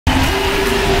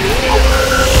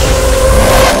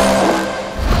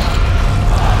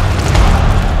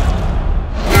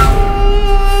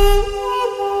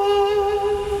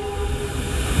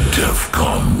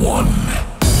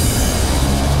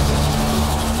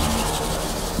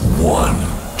one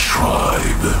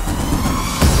tribe.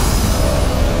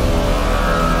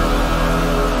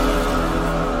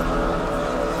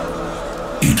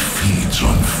 It feeds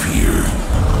on fear.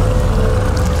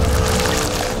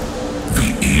 The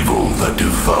evil that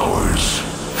devours.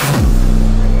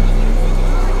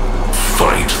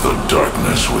 Fight the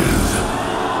darkness with.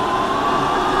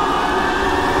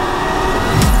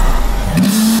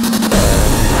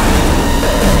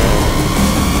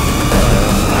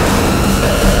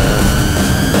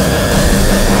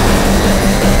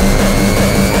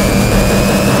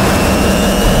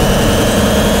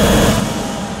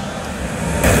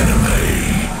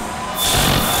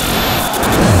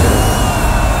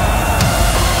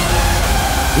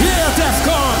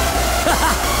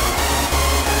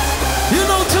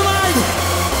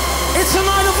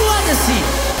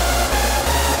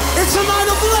 It's a night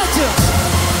of legends.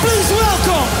 Please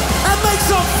welcome and make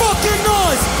some fucking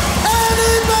noise,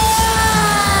 AniMe!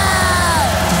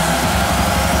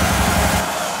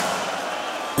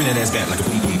 Bring that ass back like a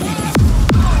boom boom boom boom.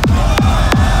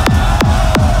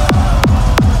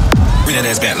 Bring that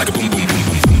ass back like a boom boom boom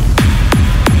boom boom.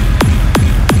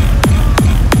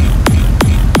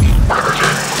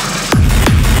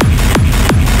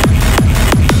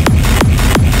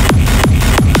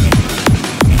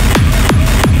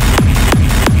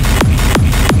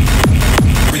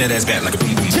 That ass back like a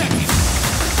boom boom boom boom.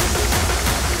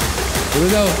 Here we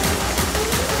go.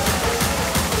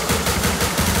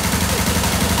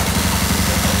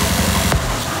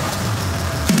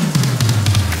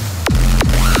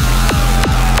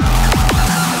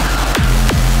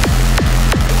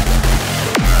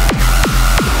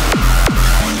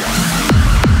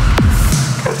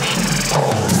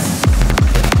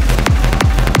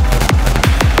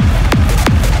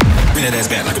 Bring that ass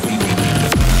back like a boom boom boom.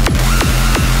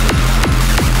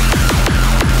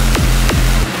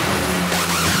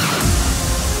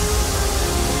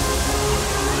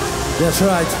 That's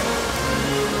right.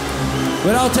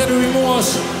 Without any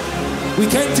remorse, we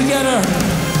came together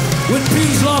with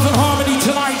peace, love, and harmony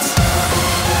tonight.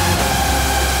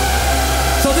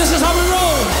 So this is how we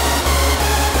roll.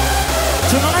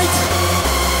 Tonight,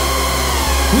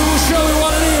 we will show you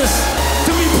what it is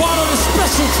to be part of a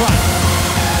special tribe.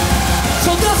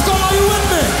 So Defqon, are you with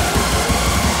me?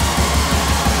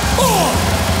 Are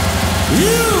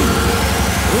you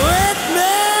with me?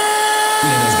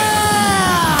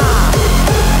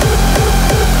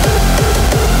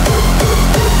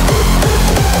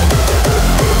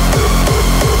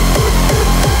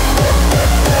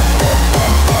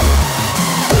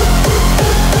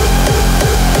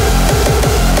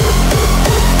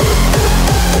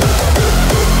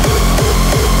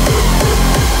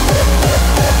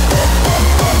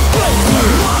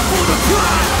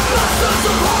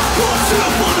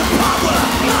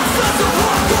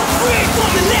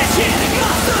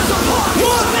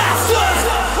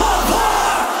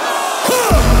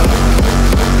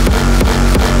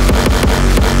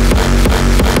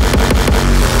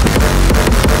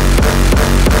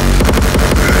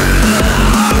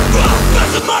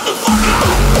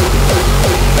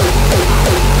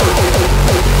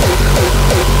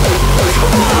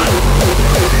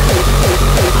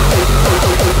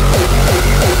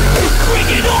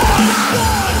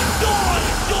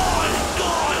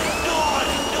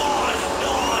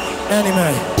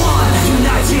 AniMe.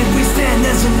 United we stand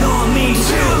as an army.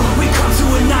 Two, we come to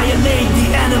annihilate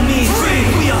the enemy. Three,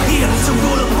 we are here to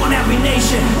rule upon every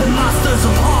nation. The masters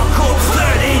of hardcore.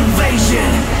 Third,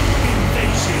 invasion.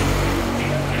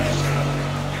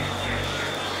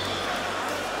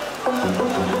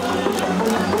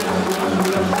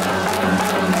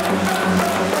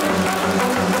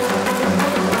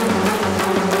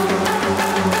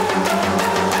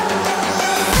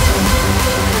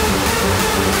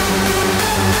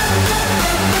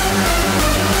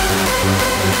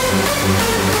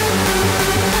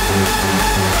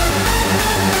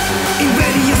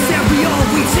 Invading your stereo,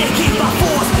 we take it by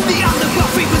force. The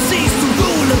underground frequency.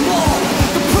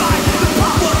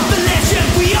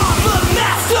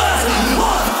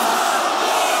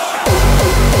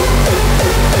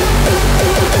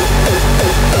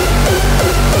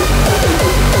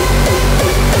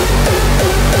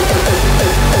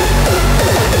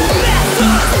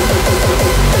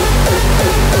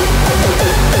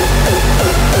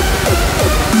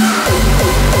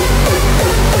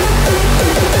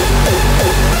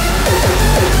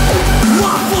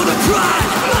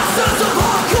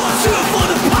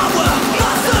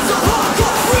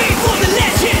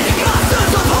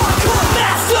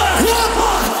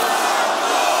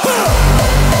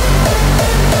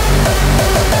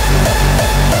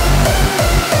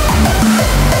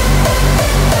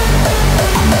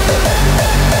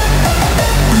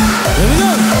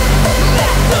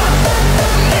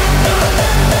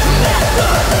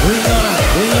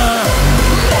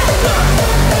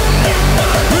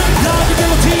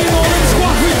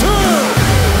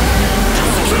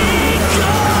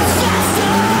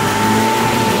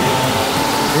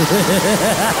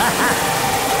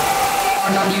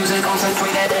 Music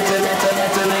concentrated,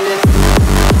 detonated.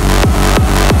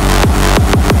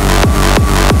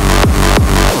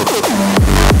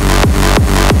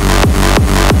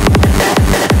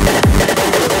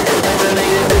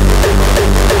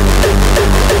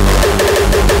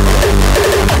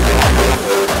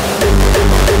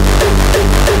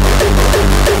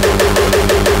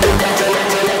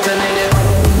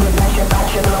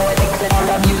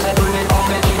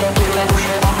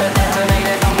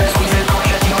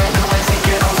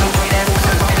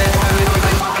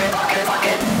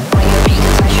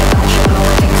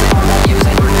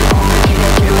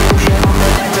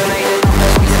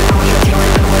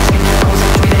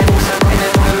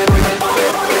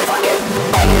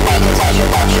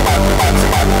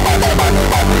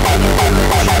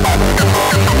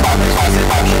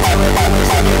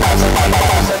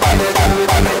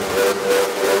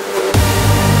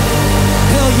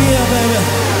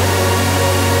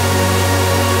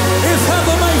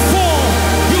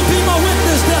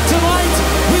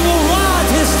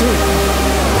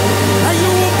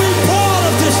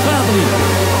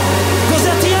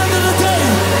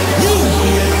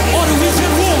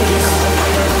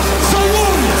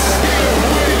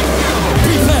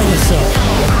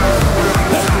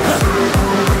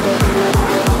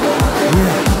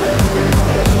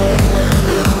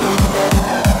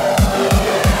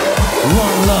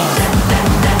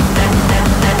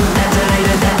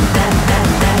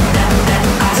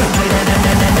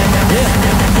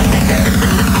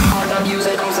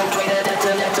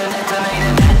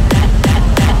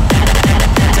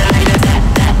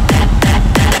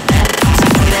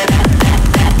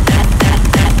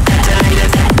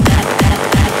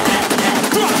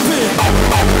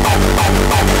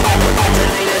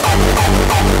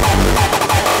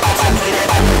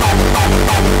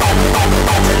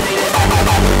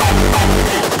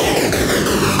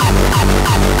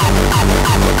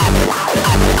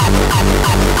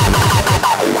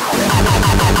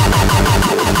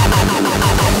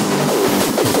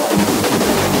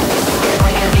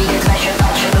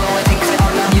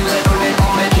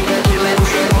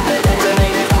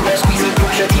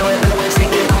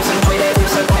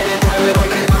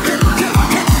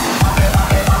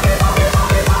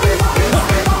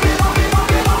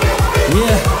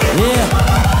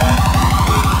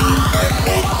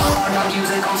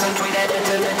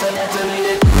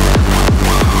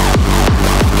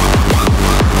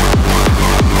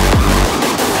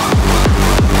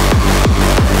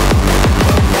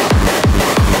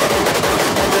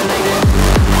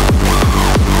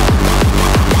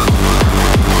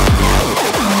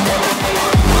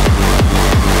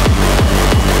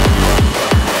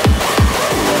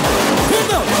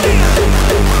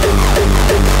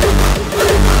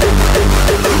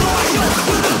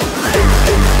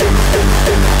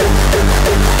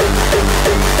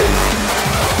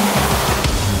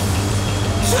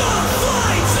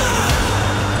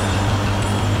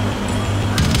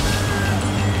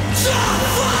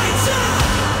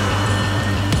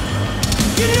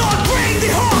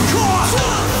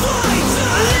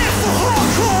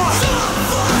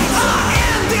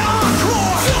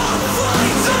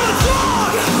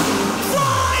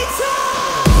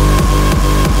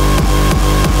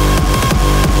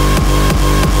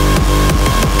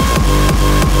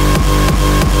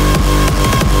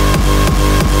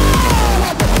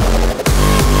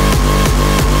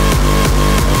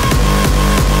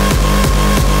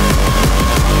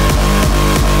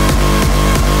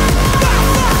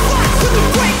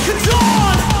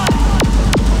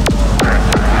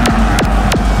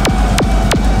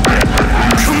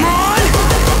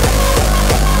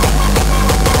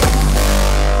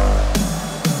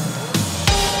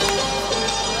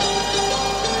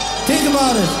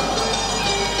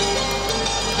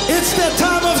 It's that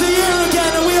time of the year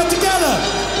again and we are together.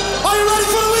 Are you ready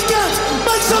for the weekend?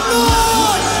 Make some noise!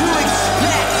 What you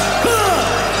expect?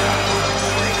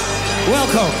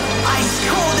 Welcome. Ice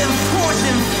cold and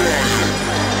frozen fish.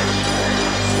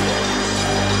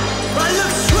 I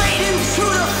look straight into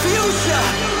the future,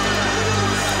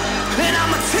 and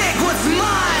I'ma take what's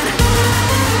mine.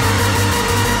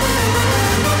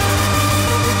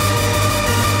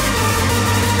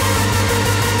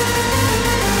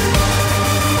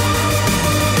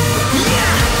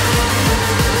 Yeah.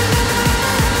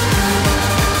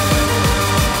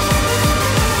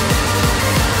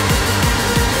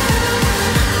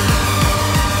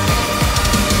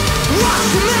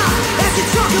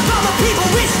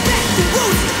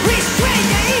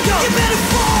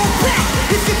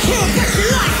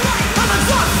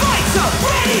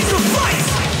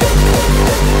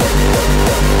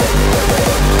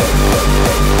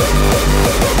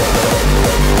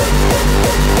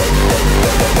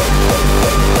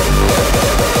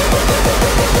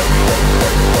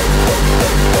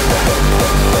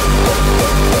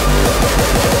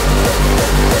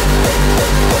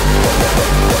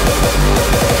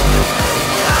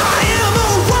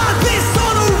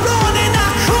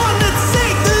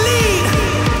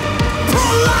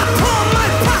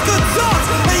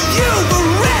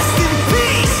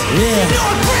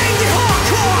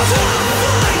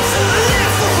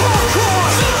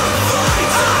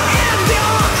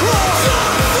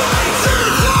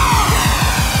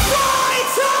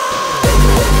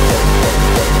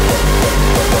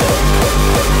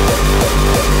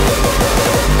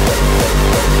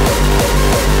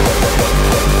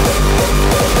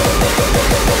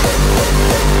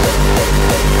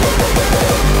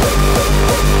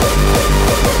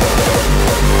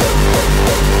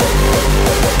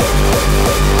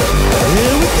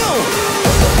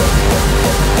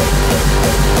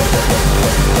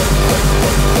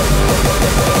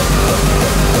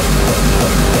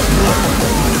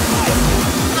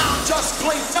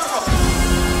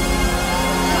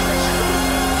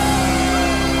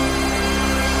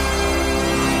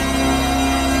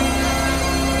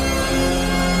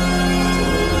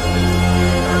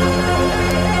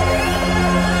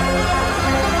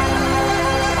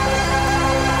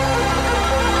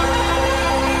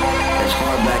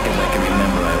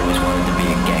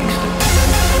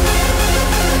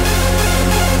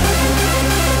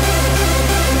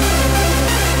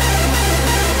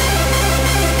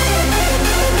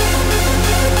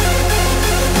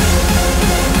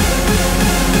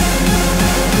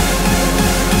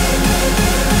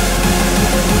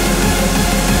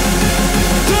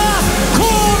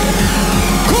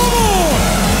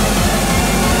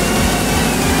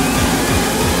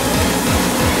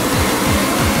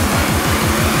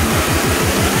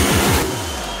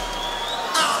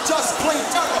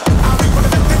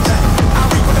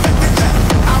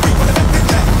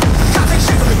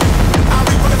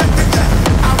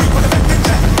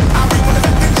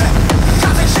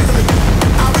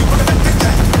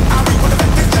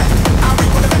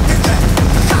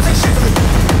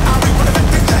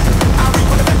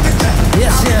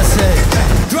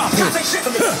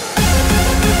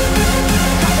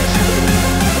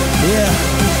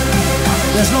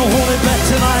 There's no holding back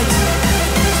tonight.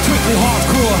 Strictly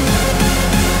hardcore.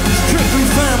 Strictly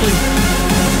family.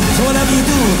 So whatever you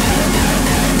do,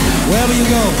 wherever you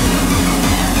go,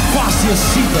 fasten your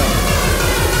seatbelt.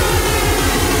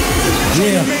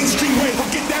 Yeah. Mainstream way, I'll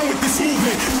get down with this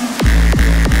movement.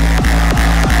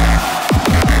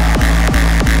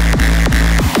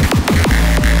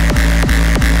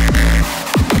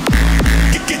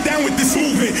 Get down with this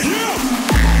movement. Yeah.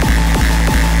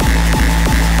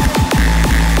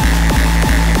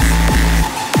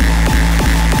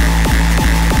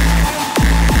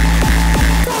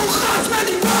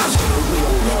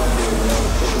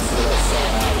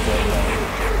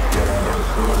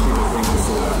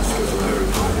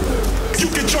 You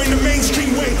can join the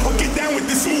mainstream way or get down with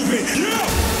this movement. Yeah.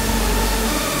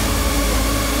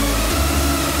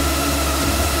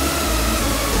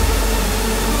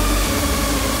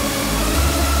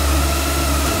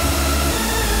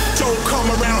 Don't come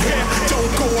around here,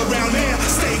 don't go around there.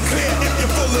 Stay clear if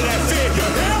you're full of that fear. You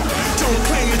hear? Don't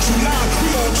claim that you lied. We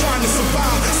all trying to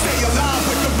survive. Stay alive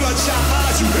with the bloodshot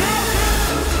eyes. You hear?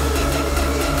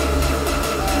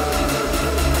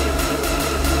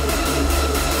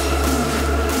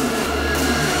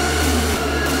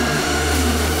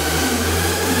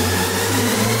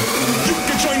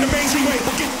 Join the mainstream way,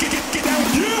 but get down,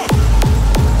 yeah!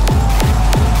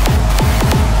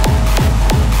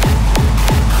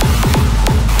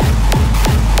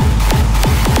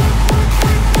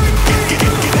 Get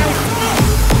down!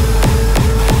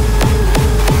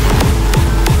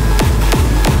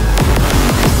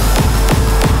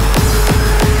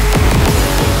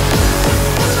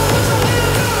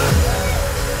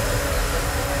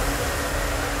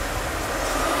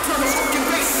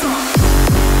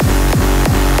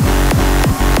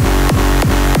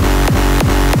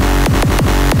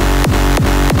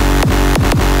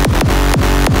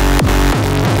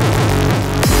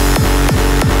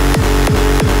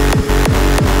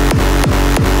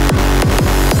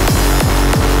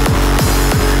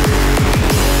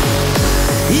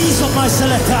 My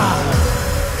selector,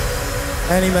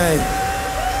 AniMe,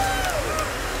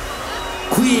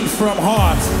 Queen from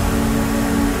Heart.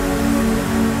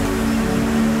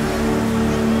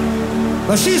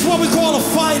 But she's what we call a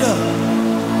fighter.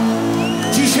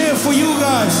 She's here for you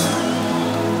guys.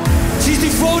 She's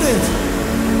devoted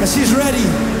and she's ready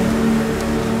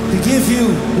to give you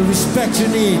the respect you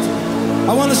need.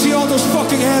 I want to see all those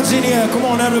fucking hands in here. Come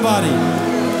on, everybody.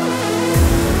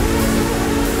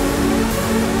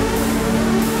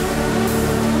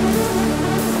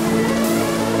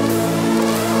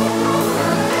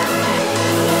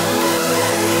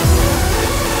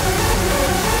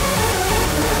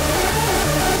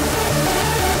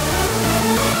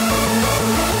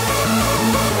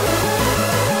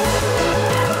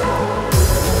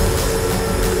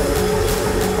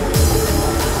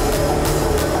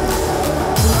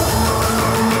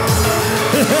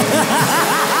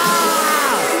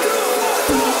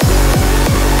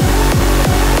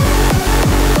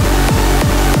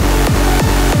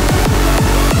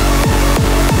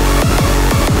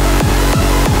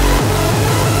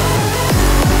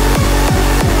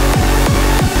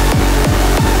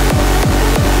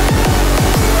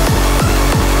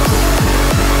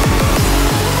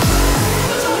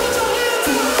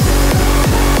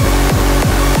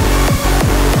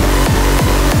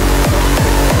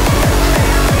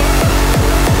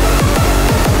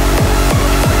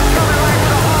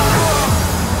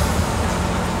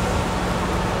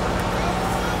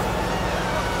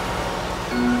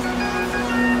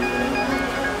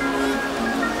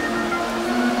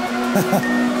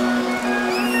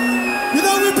 You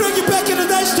know, we bring you back in the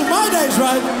days to my days,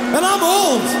 right? And I'm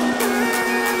old.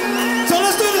 So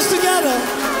let's do this together.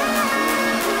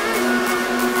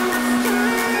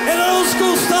 In an old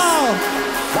school style.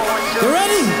 You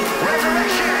ready?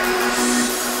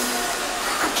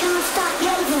 I can't stop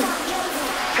raving.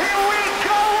 Here we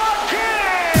go again!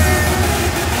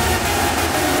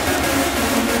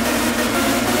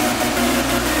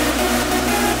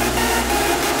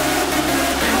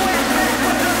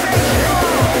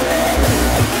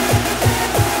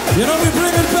 You know we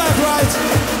bring it back, right?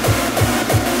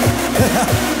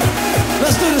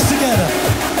 Let's do this together.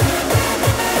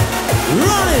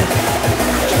 Run it!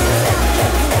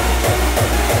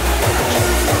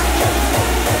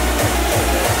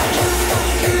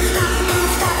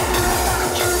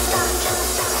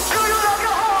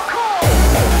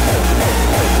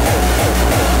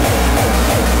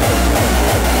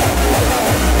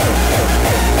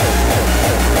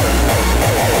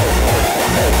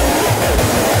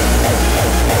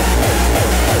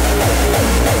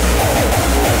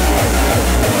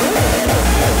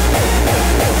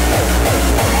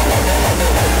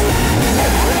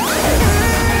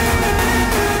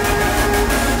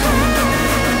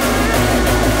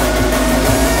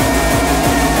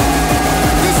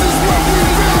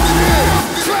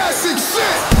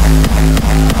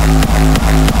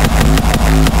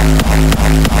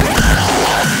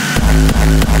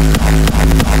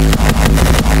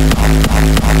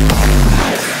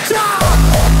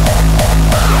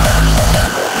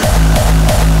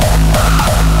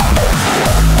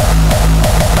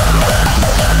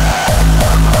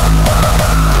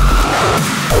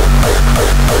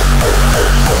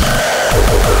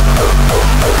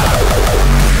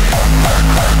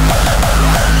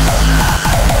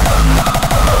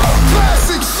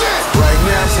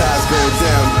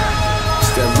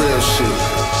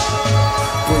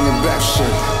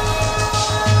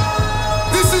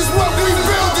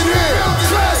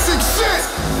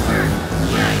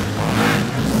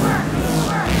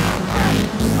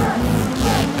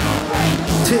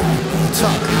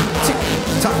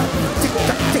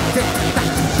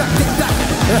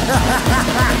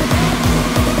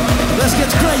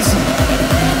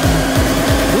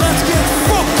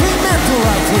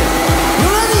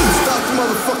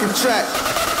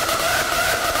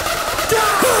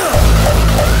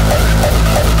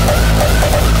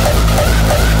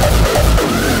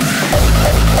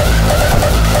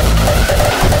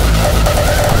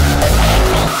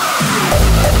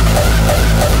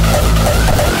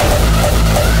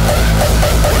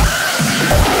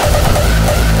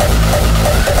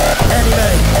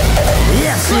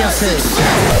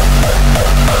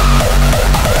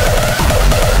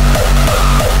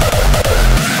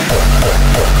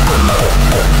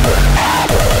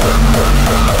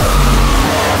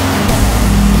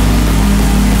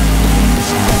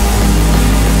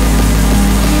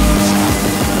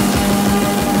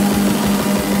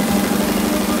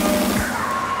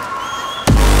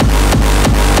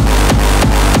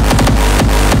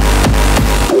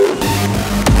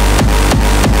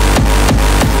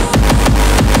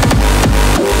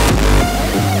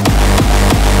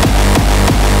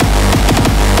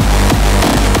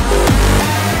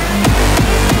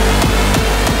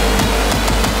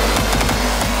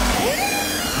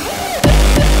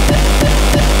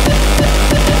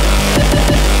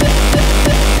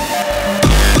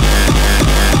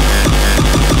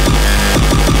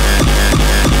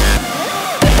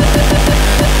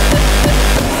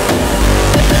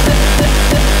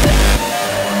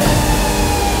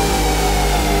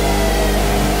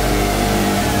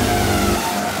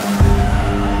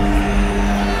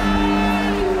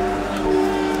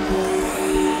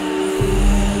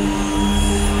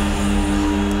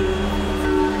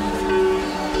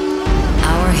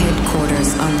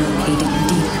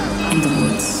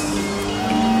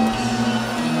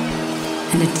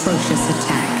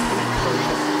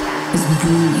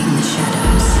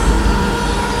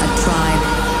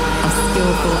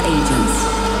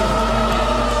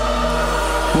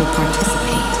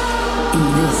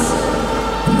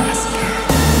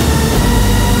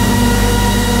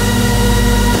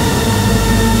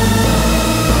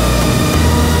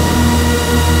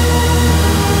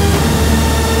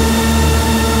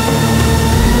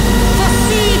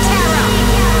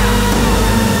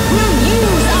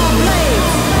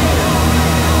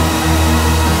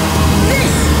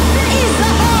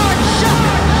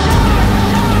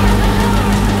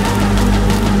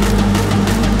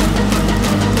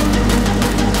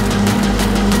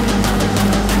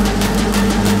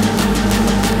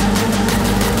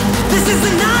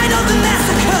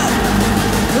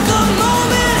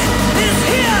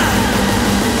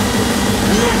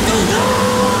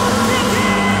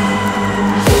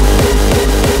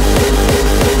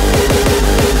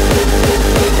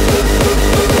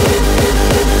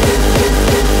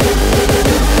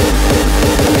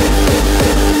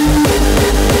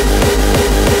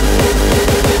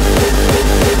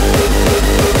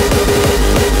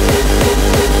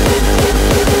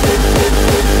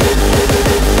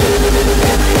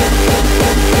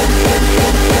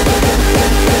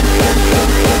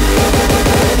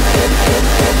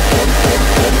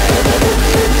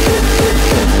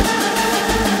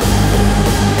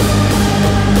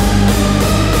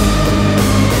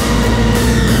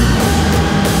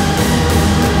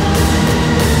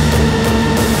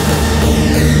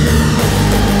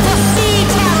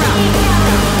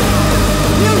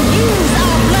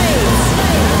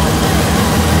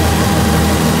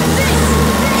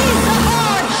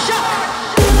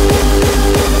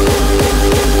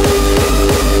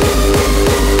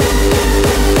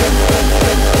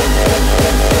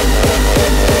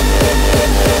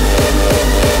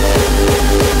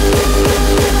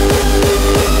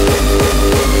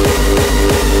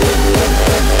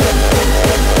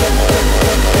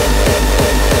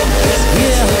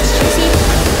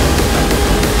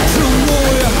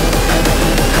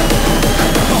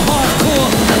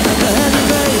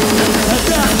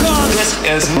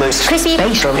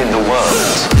 in the world.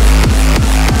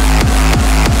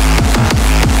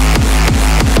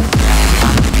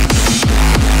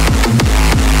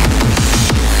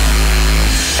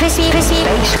 Crispy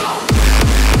bass.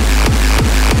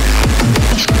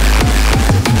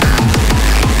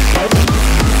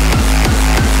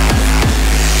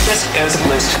 This is the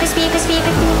most Crispy.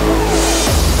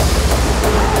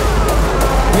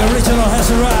 The original has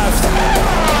arrived.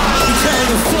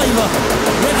 Italian flavor,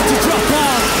 ready to drop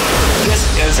down. This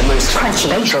is the most crunchy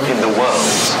bass drum in the world.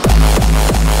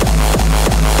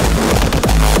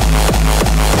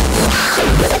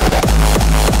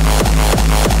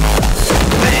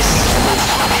 This is the most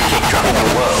crunchy kick drum in the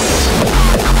world.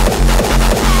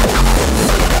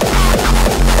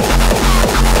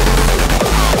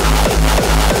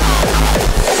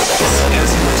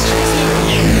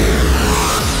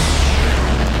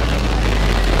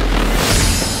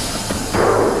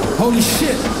 Holy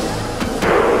shit.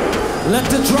 Let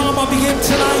the drama begin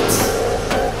tonight.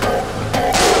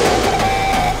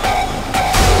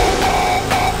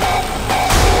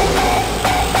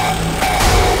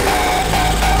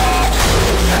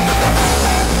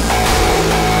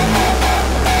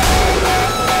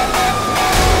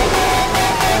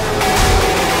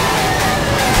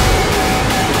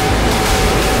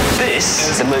 This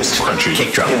is the most crunchy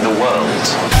kick drum in the world.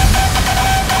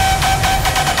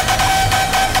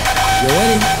 You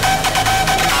ready?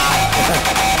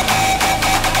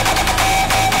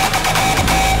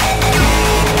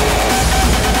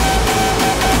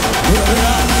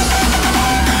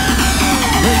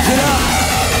 Lift it up.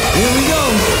 Here we go.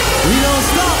 We don't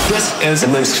stop. This is the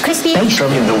most crispy bass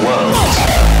drum in the world.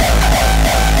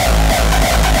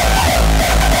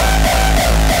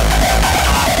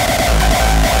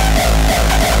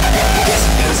 This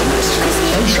is the most crispy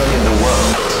bass drum in the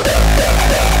world.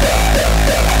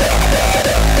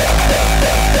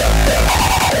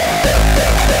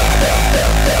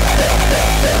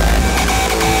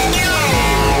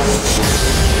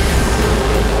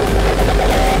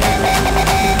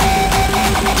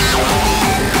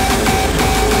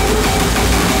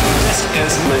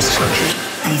 Is the most country.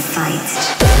 I fight.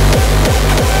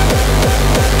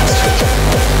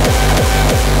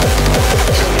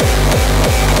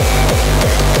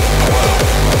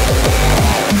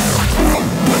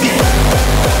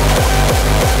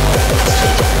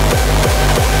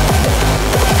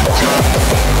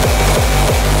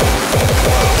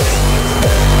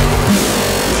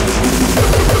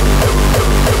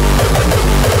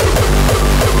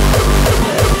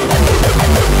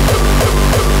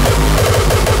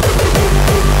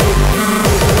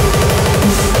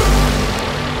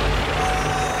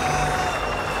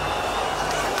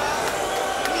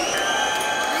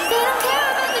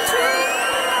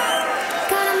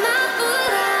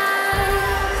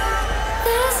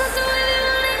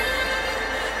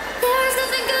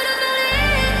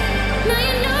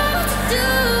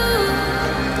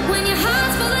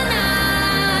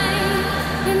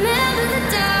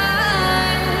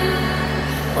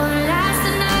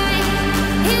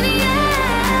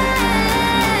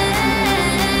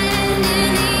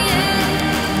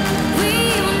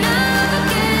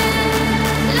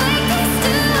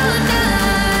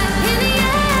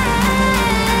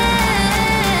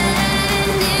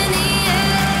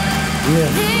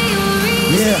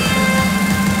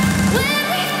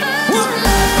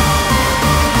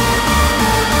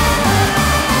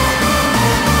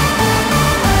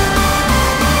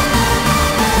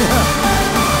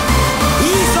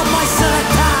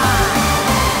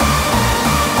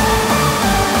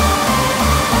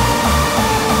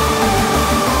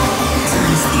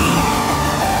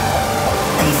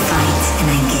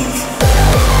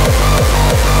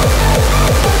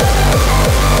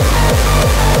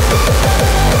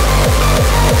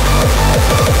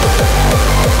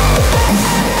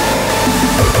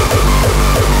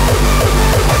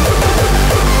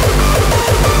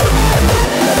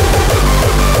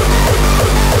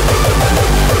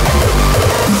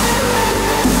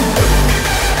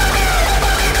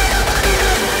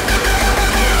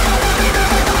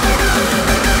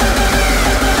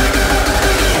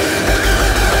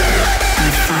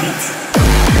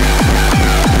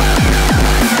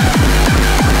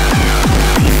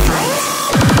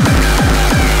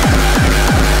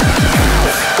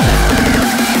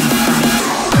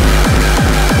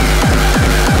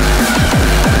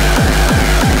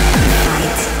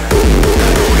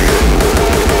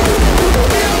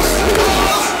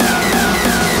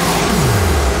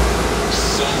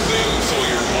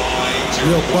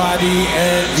 Body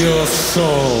and your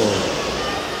soul.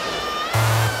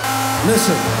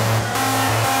 Listen,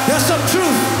 there's some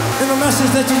truth in the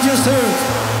message that you just heard.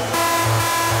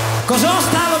 Because our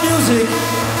style of music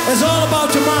is all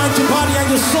about your mind, your body, and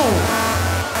your soul.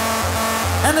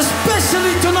 And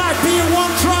especially tonight being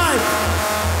one tribe,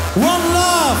 one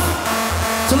love.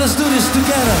 So let's do this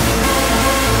together.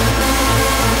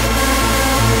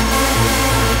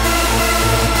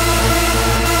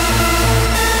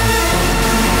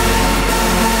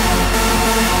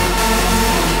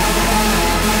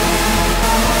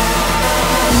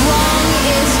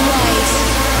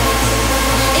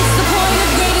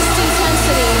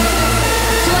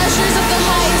 Pleasures of the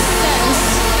highest sense,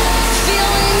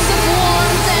 feelings of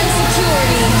warmth and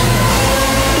security,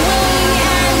 willing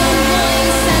and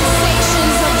unwilling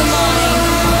sensations of the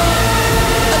mind.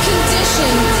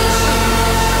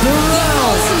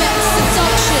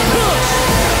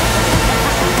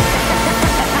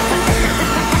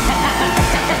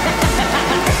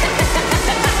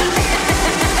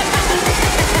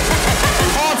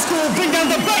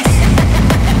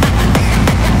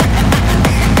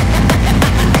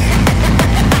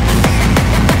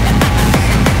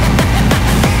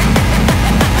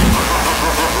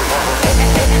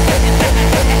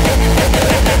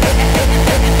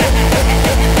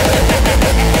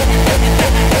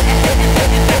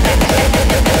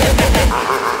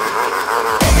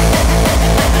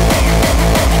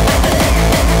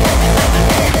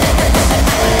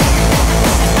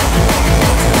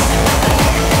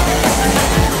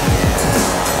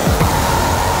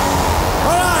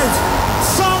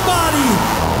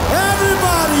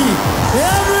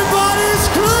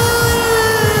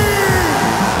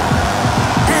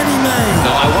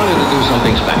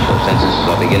 something special since this is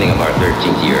the beginning of our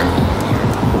 13th year.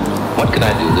 What could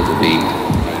I do that would be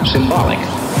symbolic?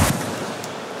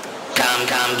 Come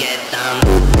get them.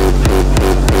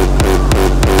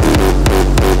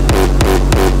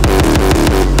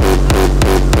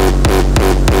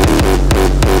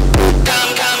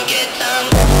 Come get them.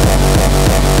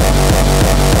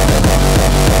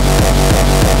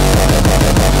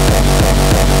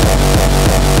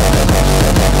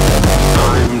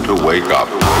 Time to wake up.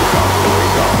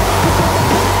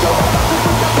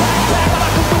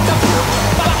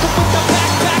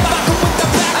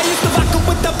 I used to rock 'em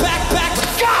with the backpack.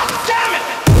 God damn it!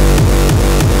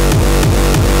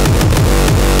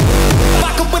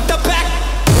 Rock 'em with the back.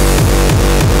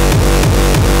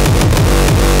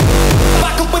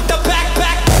 Rock 'em with the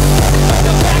backpack. With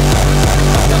the back.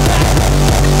 With the back.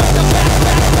 With the back.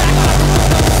 Back.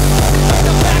 With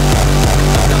the back. With the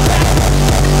back. With the back.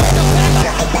 With the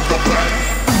back.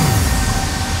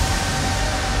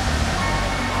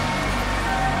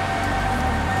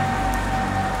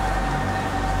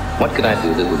 What could I do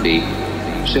that would be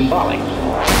symbolic? So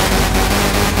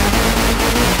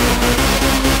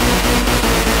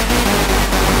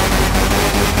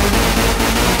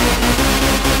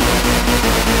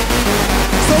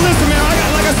listen, man,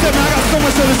 like I said, man, I got so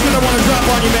much other shit I want to drop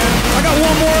on you, man. I got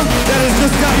one more that has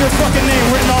just got your fucking name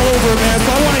written all over it, man.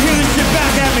 So I want to hear this shit back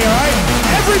at me, all right?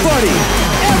 Everybody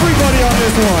on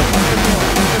this one.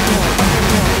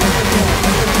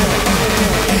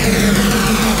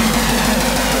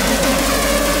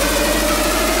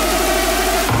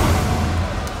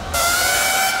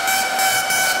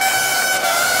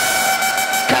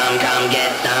 Come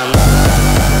get them.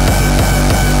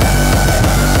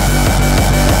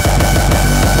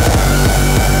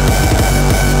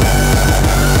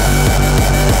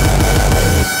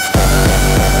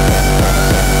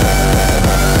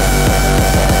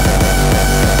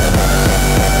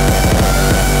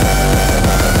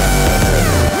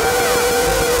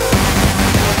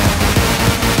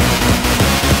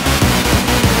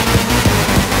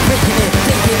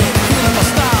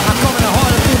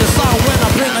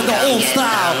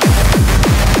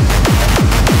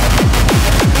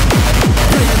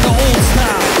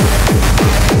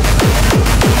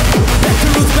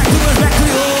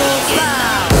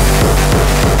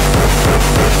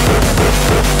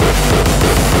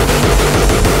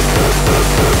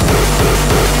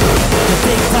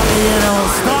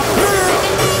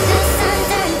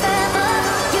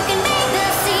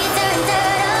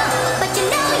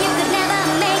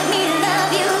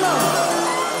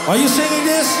 Are you singing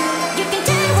this? You can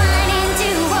turn wine into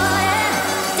water,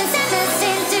 then sadness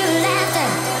into laughter.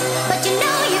 But you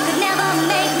know you could never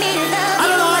make me love you. I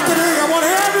don't know, I can hear you. I want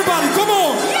to hear everybody. Come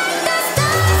on. Let the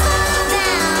stars fall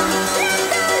down, let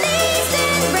the leaves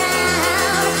turn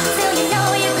brown. Still you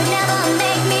know you could never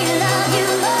make me love you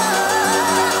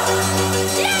more.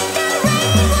 Let the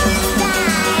rainbows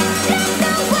die, let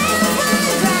the wells run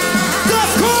dry.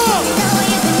 That's cool. You know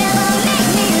you could never make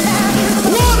me love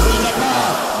you more. Make it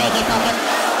pop, make it pop.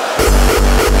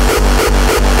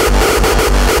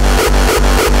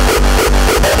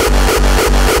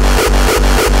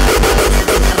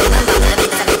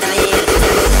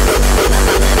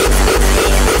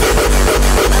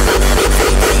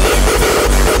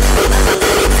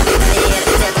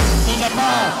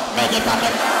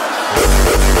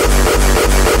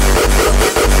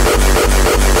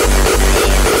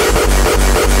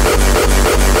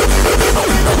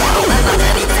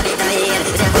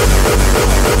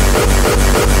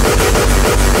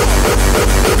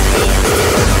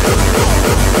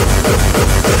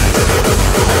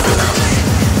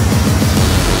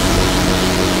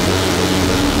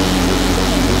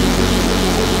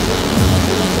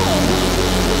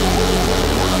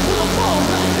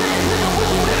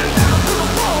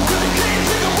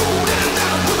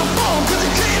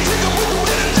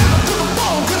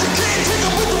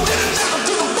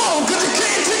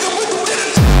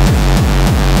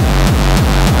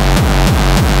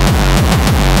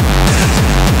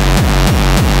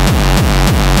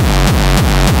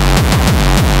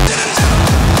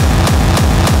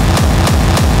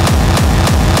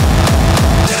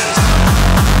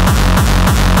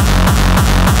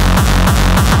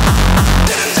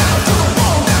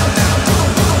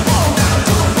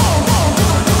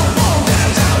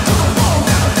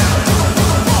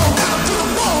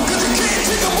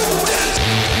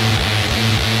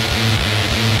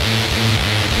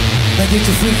 Get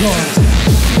your freak on.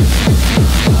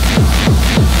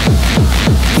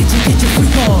 Get your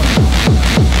freak on.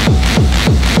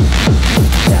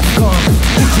 Defqon.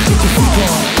 Get your freak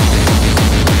on.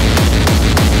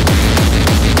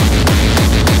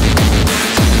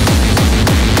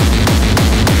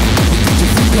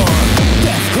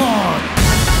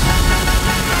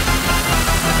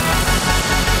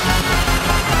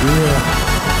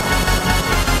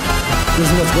 This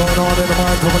is what's going on in the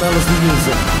mind of an LSD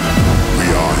user. We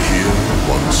are here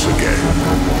once again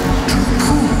to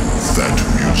prove that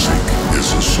music is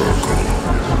a circle.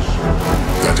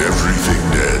 That everything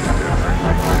dead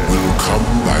will come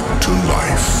back to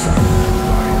life.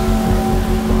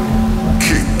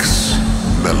 Kicks,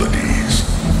 melodies,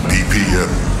 BPM.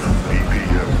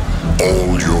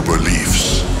 All your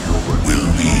beliefs will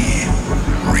be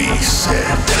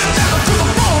reset.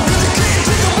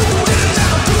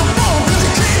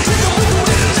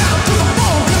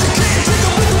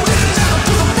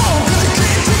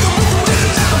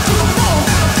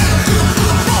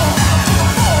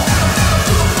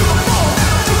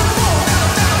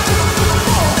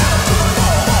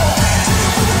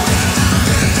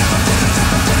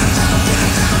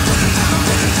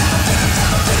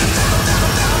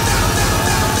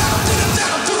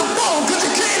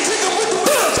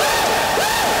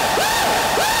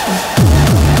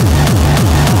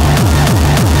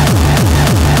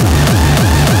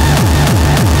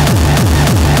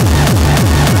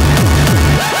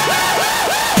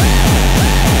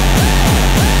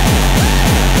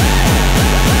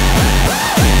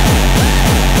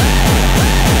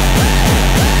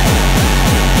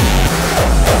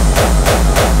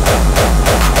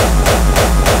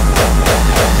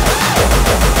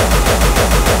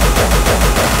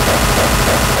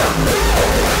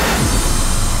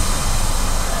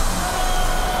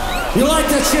 You like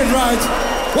that shit, right?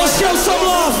 Well, show some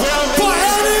love for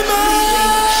AniMe!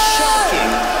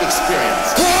 Shocking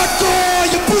experience. Hardcore,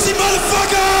 you pussy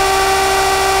motherfucker!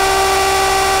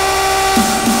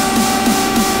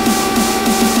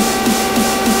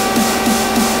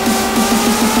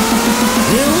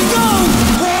 Here we go!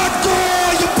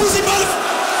 Hardcore, you pussy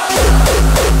motherfucker!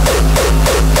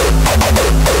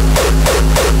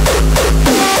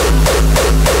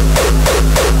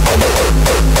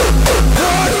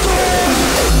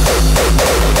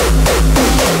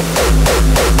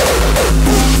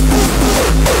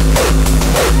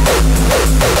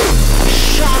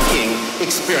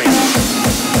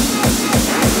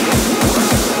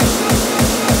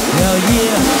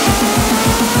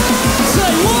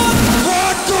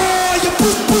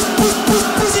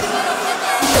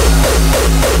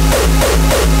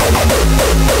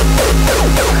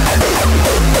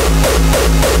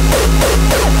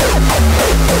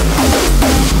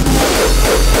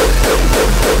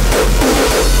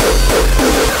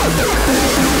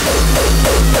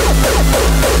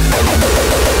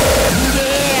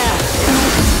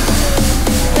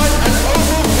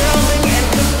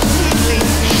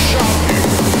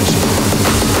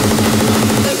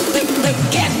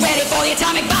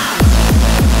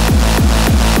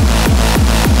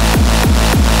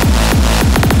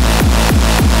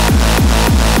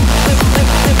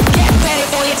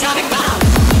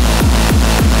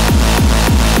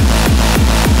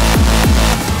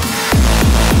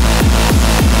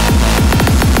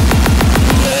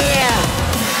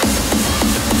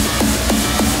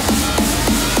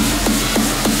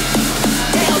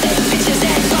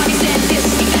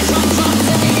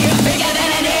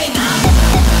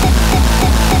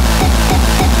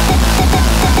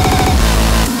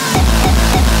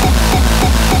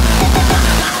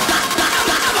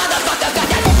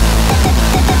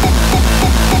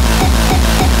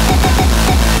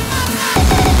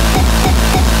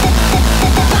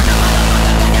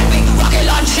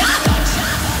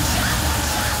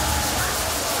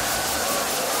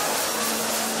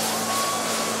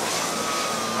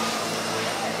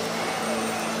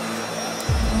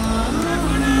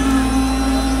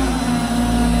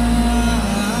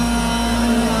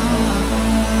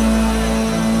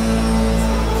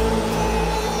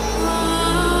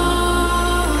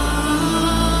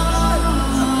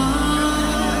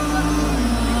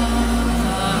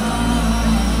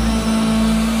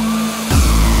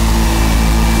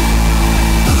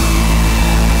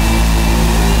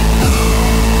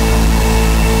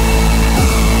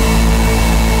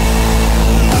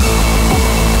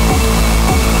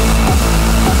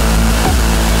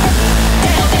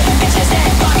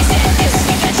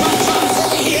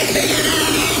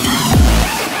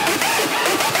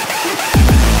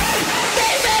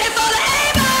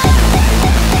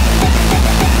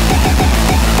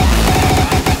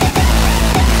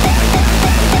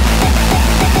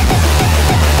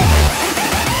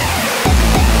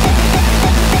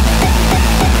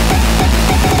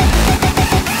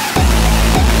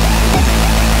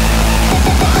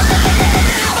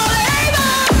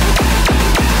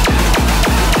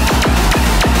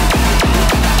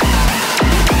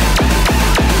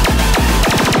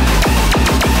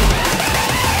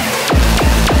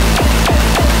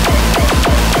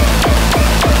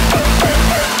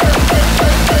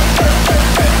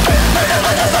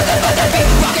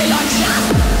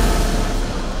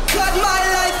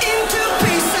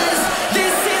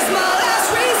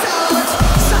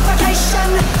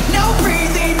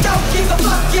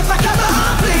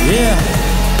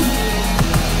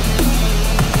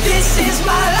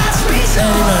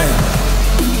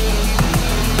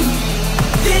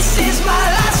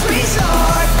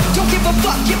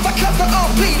 if I come from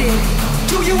all bleeding?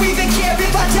 Do you even care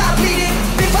if I die bleeding?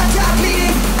 If I die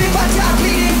bleeding? If I die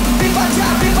bleeding? If I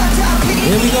die bleeding?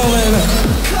 Here we go, baby.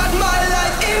 Cut my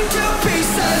life into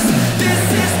pieces. This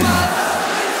is my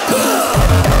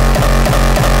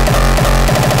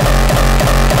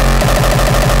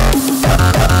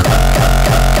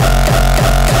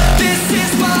This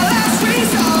is my last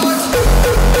resort.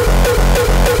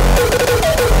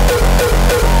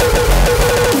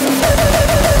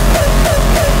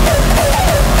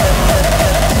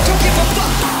 Don't give a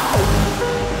fuck.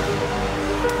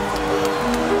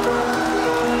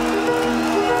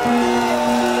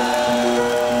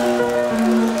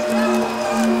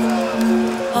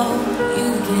 Oh, you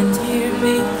can hear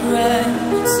me cry,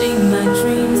 sing my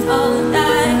dreams all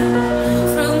night.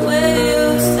 From where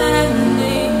you're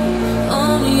standing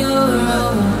on your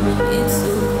own, it's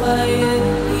so quiet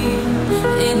here,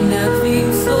 and I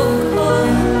feel so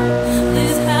cold.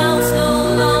 This house no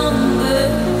longer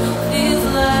feels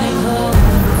like home.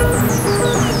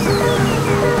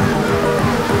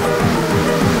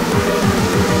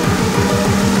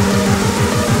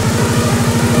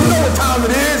 You know what time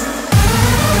it is?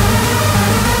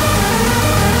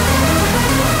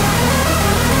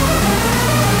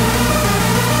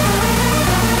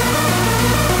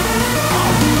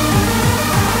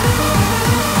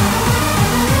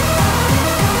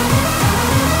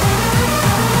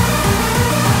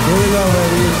 Here we go,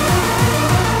 baby.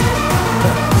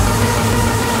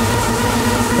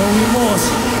 No remorse.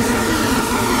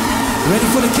 Ready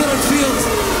for the killing fields?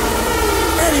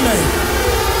 AniMe.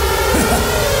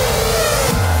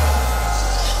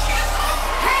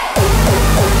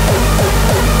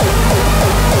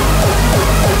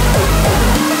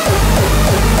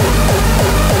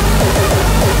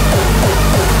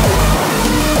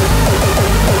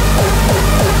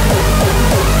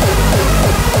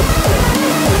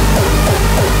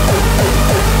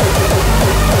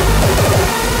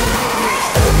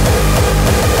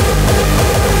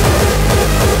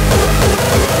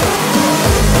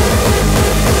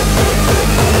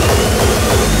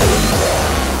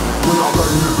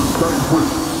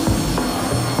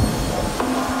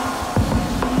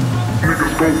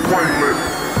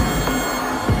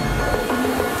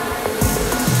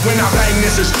 When I bang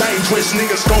this, it's dangerous,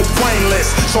 niggas go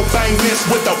brainless. So bang this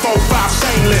with the 4-5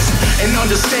 shameless. And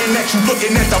understand that you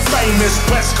looking at the famous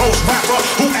West Coast rapper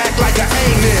who act like an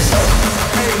A-list.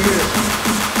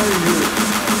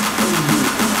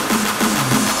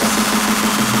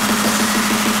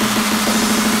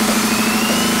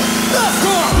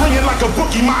 Bringing like a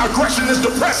bookie, my aggression is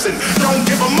depressing. Don't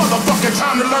give a motherfucking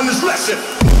time to learn this lesson.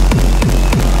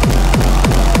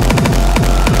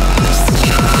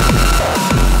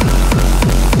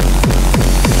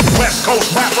 West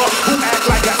Coast rapper who act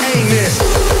like an A-list.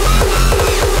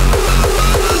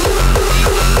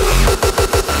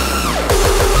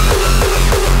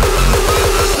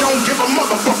 Don't give a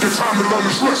motherfucking time to learn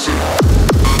this lesson.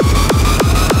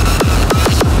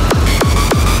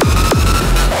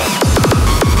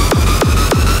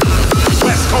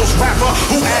 West Coast rapper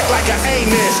who act like an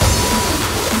A-list.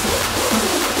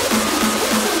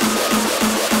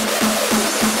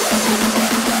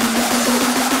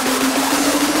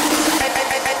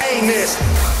 A-list.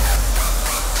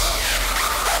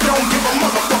 Don't give a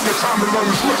motherfucking time to learn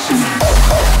this lesson.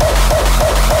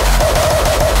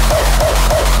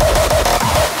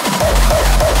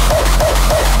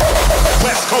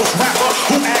 West Coast rapper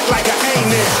who act like an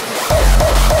A-list.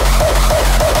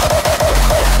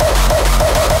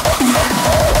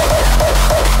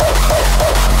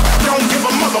 Don't give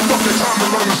a motherfucking time to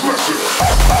learn this lesson.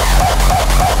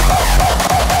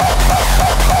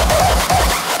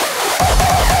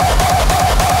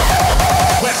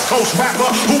 West Coast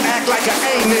rapper who act like an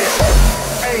A-list.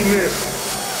 A-list.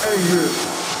 A-list.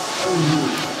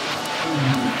 A-list.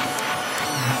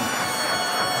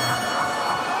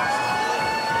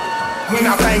 When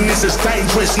I bang this, it's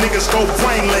dangerous, niggas go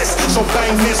brainless. So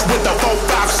bang this with the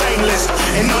 4-5 shameless.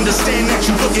 And understand that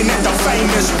you looking at the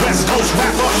famous West Coast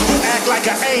rapper who act like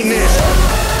an A-list.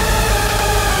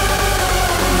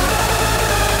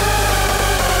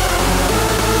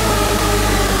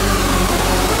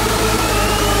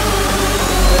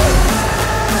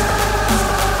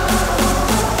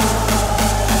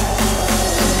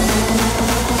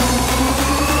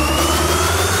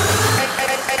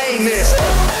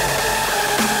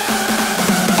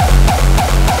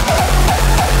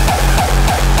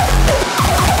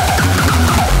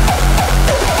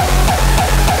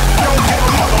 Don't give a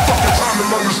motherfucker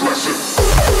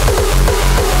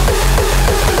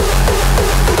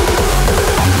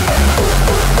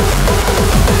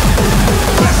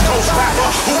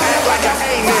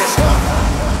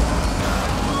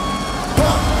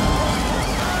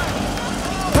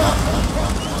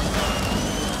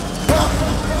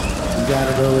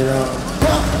Gotta go it on.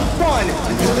 One,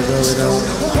 Gotta go it on.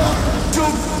 two,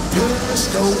 three,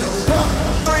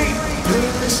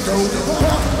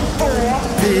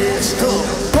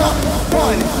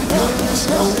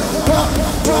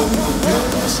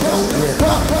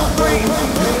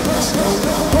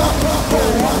 four,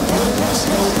 one,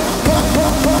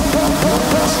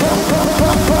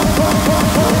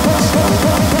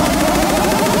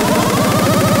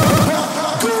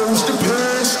 Goes the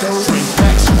pistol. Bring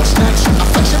back some snatch. I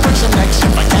flex and break some necks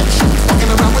if I catch you fucking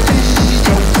around with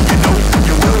ego. You know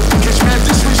you will catch mad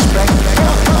disrespect.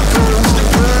 Goes the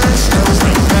pistol.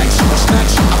 Bring back some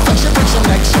snatch. I flex and break some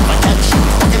necks if I catch you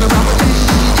fucking around with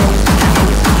ego. You know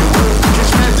you will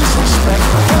catch mad disrespect.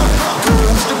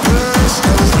 Goes the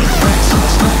pistol. Bring back some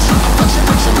snatch. I flex and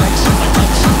break some necks if I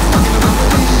catch you fucking around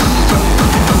with ego.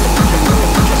 You know you will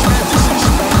catch mad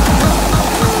disrespect.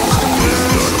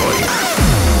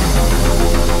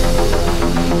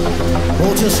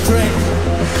 Hold your strength.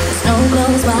 Snow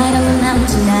glows white on the mountain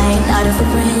tonight, not a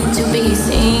footprint to be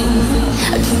seen.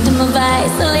 A kingdom of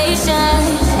isolation,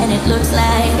 and it looks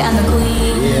like I'm the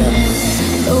queen.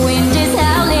 The wind is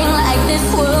howling like this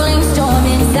swirling storm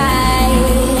inside.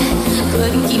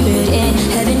 Couldn't keep it in,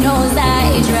 heaven knows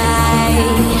I tried.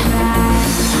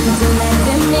 Don't let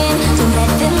them in, don't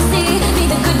let them see. Be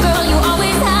the good girl you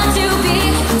always had to be.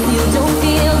 Don't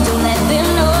feel, don't let them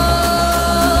know.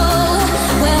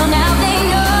 Well, now they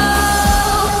know.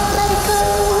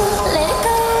 Let it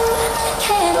go,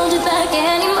 can't hold it back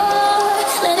anymore.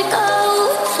 Let it go,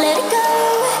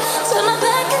 turn my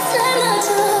back and slam the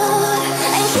door.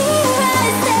 And here I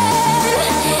stand,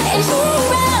 and here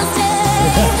I'll stay.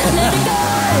 Let it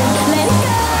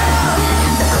go,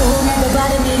 the cold never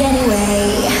bothered me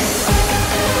anyway.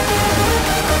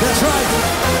 That's right.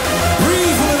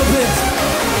 Breathe a little bit.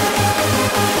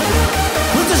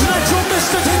 Put this nitro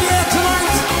mystic in the air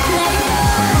tonight.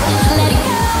 Let it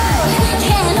go,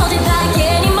 can't hold it back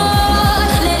anymore.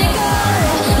 Let it go,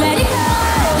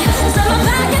 turn my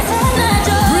back and slam the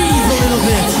door. Breathe a little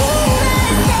bit.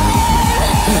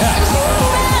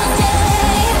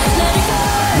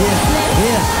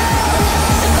 Yeah.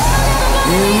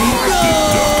 Here we go.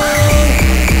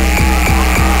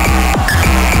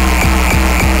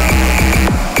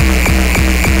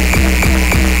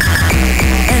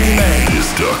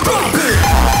 Drop it!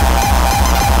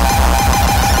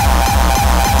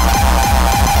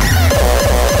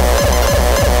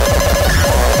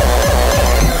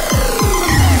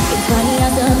 It's funny how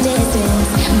some distance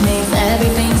makes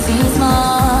everything seem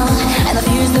small, and the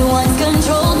fears the ones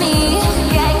control me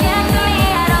can't get to me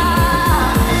at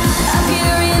all. Up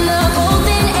here in the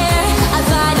golden air, I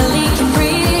finally can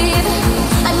breathe.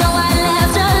 I know I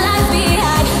left a life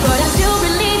behind, but I'm still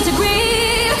relieved to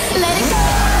grieve. Let it go,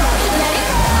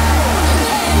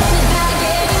 can't hold it back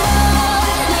anymore.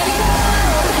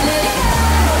 Let it go,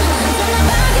 turn my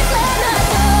back and slam the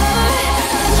door.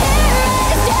 Here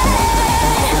I stand.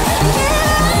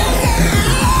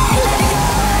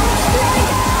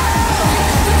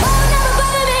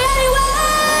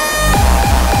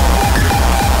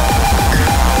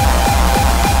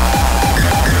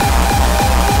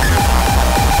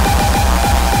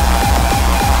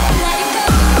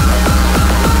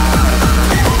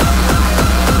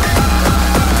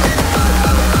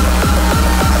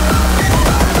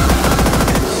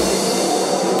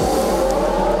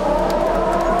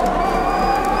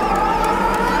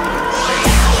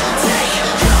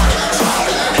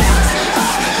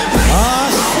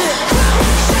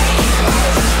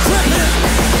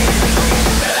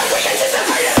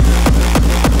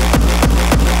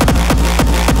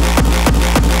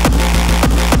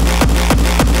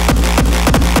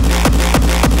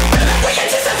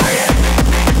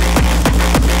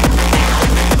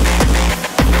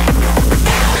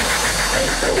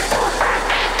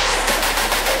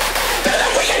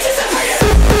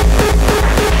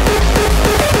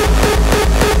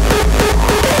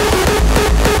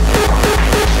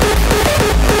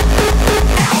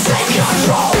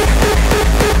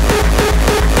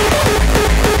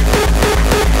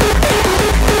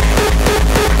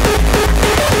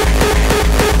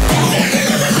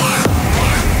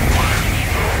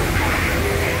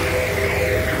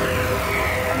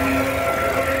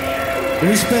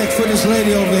 Respect for this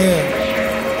lady over here.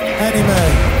 AniMe.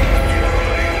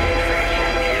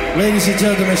 Ladies and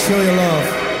gentlemen, show your love.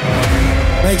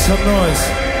 Make some noise.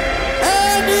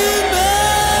 AniMe!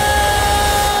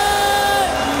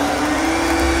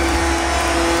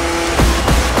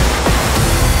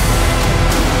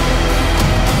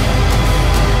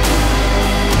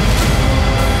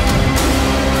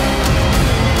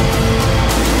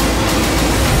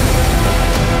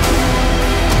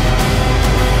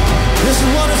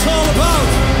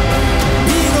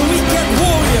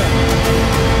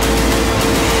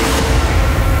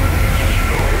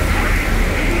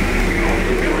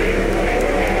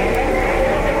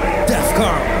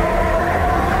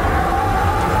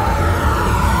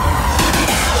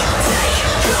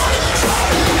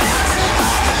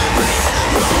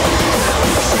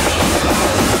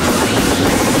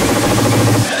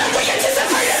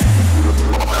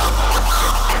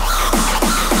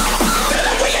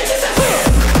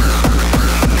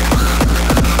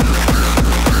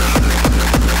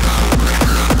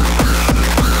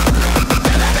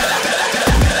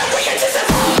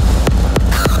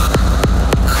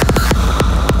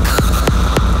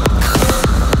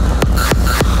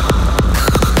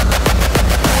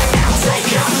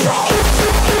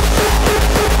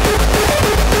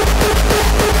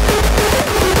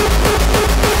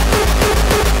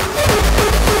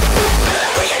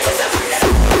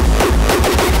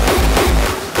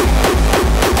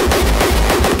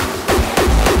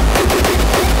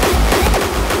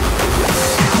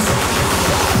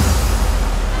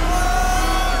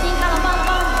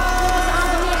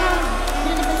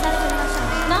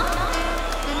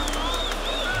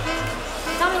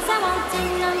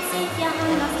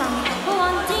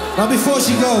 Now before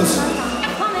she goes,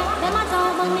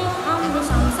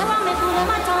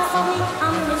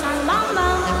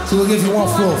 so we'll give you one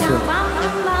floor for it.